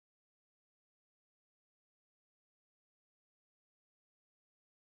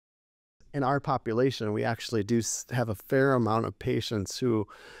in our population, we actually do have a fair amount of patients who,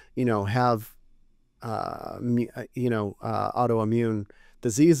 have, autoimmune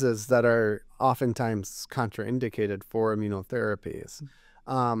diseases that are oftentimes contraindicated for immunotherapies.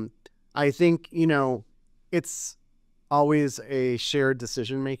 Um, I think, it's always a shared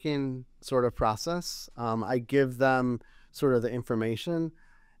decision-making sort of process. I give them sort of the information,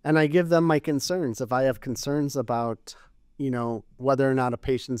 and I give them my concerns. If I have concerns about, whether or not a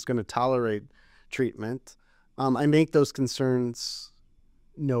patient's going to tolerate treatment, I make those concerns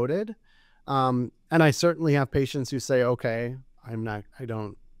noted. And I certainly have patients who say, okay, I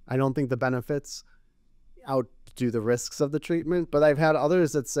don't think the benefits outdo the risks of the treatment. But I've had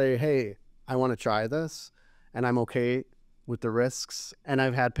others that say, hey, I want to try this and I'm okay with the risks. And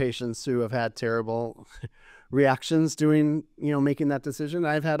I've had patients who have had terrible reactions doing, making that decision.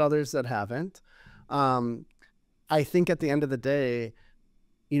 I've had others that haven't. I think at the end of the day,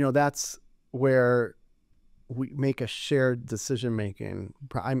 that's where we make a shared decision making.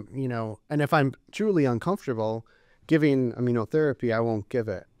 And if I'm truly uncomfortable giving immunotherapy, I won't give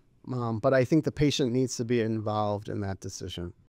it. But I think the patient needs to be involved in that decision.